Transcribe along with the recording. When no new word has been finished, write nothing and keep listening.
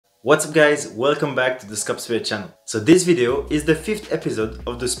What's up guys, welcome back to the Spirit channel. So this video is the 5th episode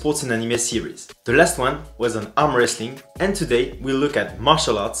of the Sports in Anime series. The last one was on arm wrestling and today we'll look at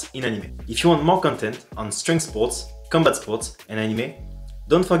martial arts in anime. If you want more content on strength sports, combat sports and anime,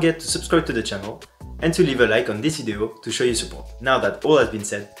 don't forget to subscribe to the channel and to leave a like on this video to show your support. Now that all has been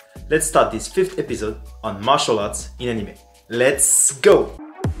said, let's start this 5th episode on martial arts in anime. Let's go!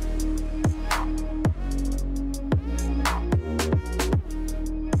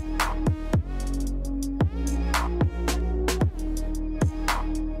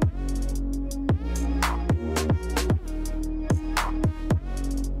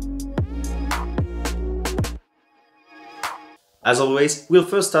 As always, we'll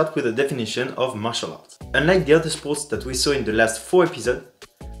first start with a definition of martial arts. Unlike the other sports that we saw in the last 4 episodes,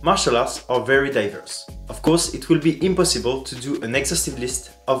 martial arts are very diverse. Of course, it will be impossible to do an exhaustive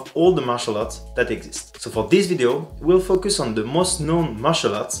list of all the martial arts that exist. So for this video, we'll focus on the most known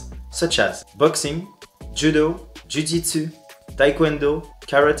martial arts such as boxing, judo, jiu-jitsu, taekwondo,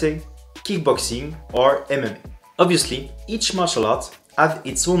 karate, kickboxing or MMA. Obviously, each martial art has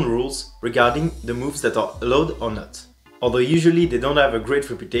its own rules regarding the moves that are allowed or not. Although usually they don't have a great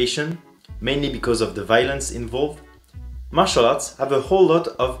reputation, mainly because of the violence involved, martial arts have a whole lot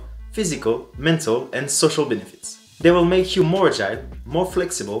of physical, mental and social benefits. They will make you more agile, more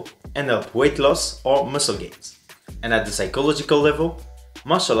flexible and help weight loss or muscle gains. And at the psychological level,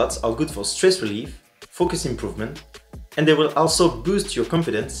 martial arts are good for stress relief, focus improvement, and they will also boost your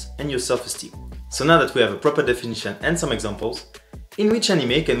confidence and your self-esteem. So now that we have a proper definition and some examples, in which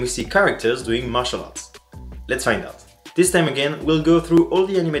anime can we see characters doing martial arts? Let's find out. This time again, we'll go through all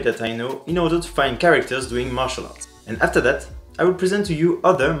the anime that I know in order to find characters doing martial arts. And after that, I will present to you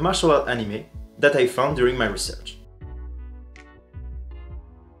other martial art anime that I found during my research.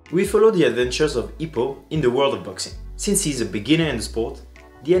 We follow the adventures of Hippo in the world of boxing. Since he's a beginner in the sport,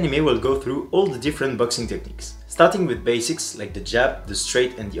 the anime will go through all the different boxing techniques, starting with basics like the jab, the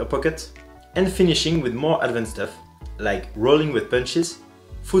straight and the uppercut, and finishing with more advanced stuff like rolling with punches,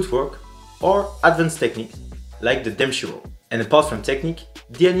 footwork, or advanced techniques like the Demshi roll. And apart from technique,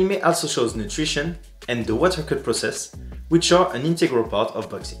 the anime also shows nutrition and the water cut process, which are an integral part of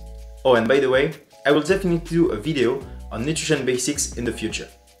boxing. Oh, and by the way, I will definitely do a video on nutrition basics in the future,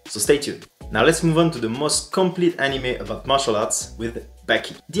 so stay tuned. Now let's move on to the most complete anime about martial arts with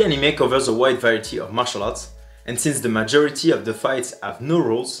Baki. The anime covers a wide variety of martial arts, and since the majority of the fights have no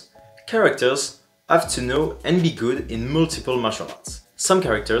rules, characters have to know and be good in multiple martial arts. Some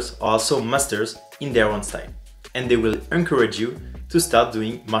characters are also masters in their own style, and they will encourage you to start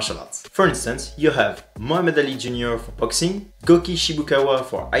doing martial arts. For instance, you have Muhammad Ali Jr. for boxing, Goki Shibukawa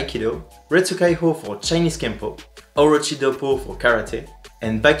for Aikido, Retsukaiho for Chinese Kempo, Orochi Doppo for karate,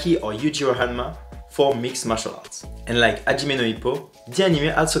 and Baki or Yujiro Hanma for mixed martial arts. And like Hajime no Ippo, the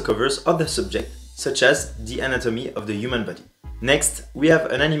anime also covers other subjects such as the anatomy of the human body. Next, we have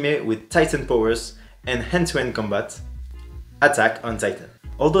an anime with Titan powers and hand-to-hand combat, Attack on Titan.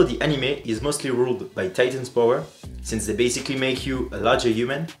 Although the anime is mostly ruled by Titan's power, since they basically make you a larger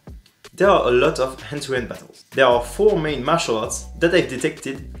human, there are a lot of hand-to-hand battles. There are 4 main martial arts that I've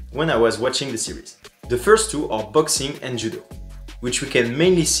detected when I was watching the series. The first 2 are boxing and judo, which we can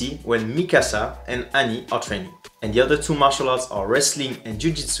mainly see when Mikasa and Annie are training. And the other 2 martial arts are wrestling and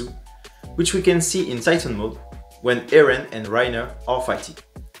jiu-jitsu, which we can see in Titan mode when Eren and Reiner are fighting.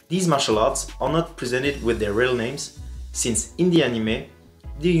 These martial arts are not presented with their real names, since in the anime,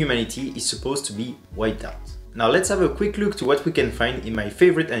 the humanity is supposed to be wiped out. Now let's have a quick look to what we can find in my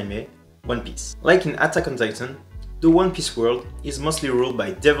favorite anime, One Piece. Like in Attack on Titan, the One Piece world is mostly ruled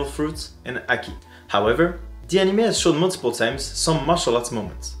by devil fruits and Haki. However, the anime has shown multiple times some martial arts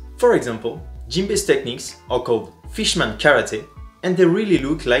moments. For example, Jinbei's techniques are called Fishman Karate and they really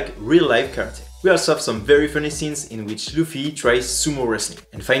look like real-life karate. We also have some very funny scenes in which Luffy tries sumo wrestling.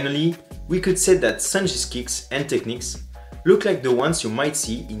 And finally, we could say that Sanji's kicks and techniques look like the ones you might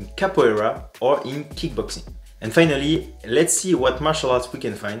see in capoeira or in kickboxing. And finally, let's see what martial arts we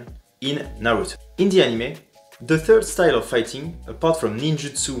can find in Naruto. In the anime, the third style of fighting, apart from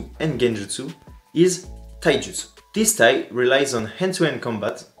ninjutsu and genjutsu, is taijutsu. This style relies on hand-to-hand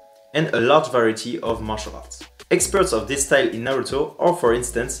combat and a large variety of martial arts. Experts of this style in Naruto are, for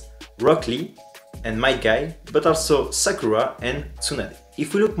instance, Rock Lee and Might Guy, but also Sakura and Tsunade.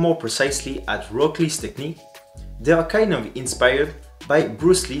 If we look more precisely at Rock Lee's technique, they are kind of inspired by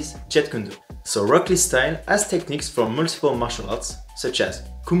Bruce Lee's Jeet Kune Do. So Rock Lee's style has techniques from multiple martial arts such as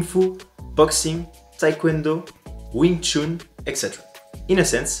Kung Fu, boxing, Taekwondo, Wing Chun, etc. In a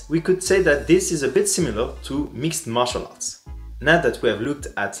sense, we could say that this is a bit similar to mixed martial arts. Now that we have looked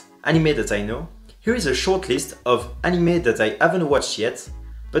at anime that I know, here is a short list of anime that I haven't watched yet,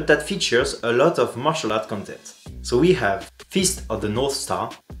 but that features a lot of martial art content. So we have Fist of the North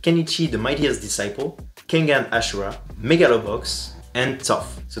Star, Kenichi the Mightiest Disciple, Kengan Ashura, Megalobox, and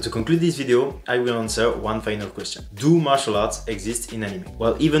Tough. So to conclude this video, I will answer one final question. Do martial arts exist in anime?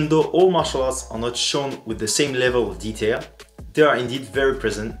 Well, even though all martial arts are not shown with the same level of detail, they are indeed very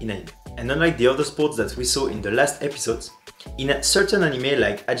present in anime. And unlike the other sports that we saw in the last episodes, in a certain anime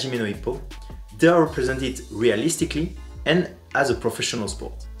like Hajime no Ippo, they are represented realistically and as a professional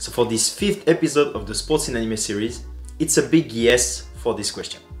sport. So for this 5th episode of the Sports in Anime series, it's a big yes for this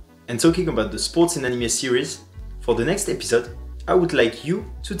question. And talking about the Sports in Anime series, for the next episode, I would like you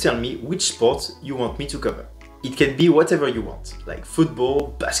to tell me which sport you want me to cover. It can be whatever you want, like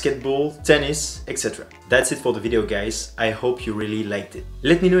football, basketball, tennis, etc. That's it for the video, guys. I hope you really liked it.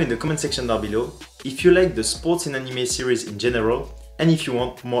 Let me know in the comment section down below if you like the Sports in Anime series in general and if you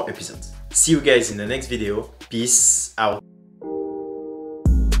want more episodes. See you guys in the next video. Peace out.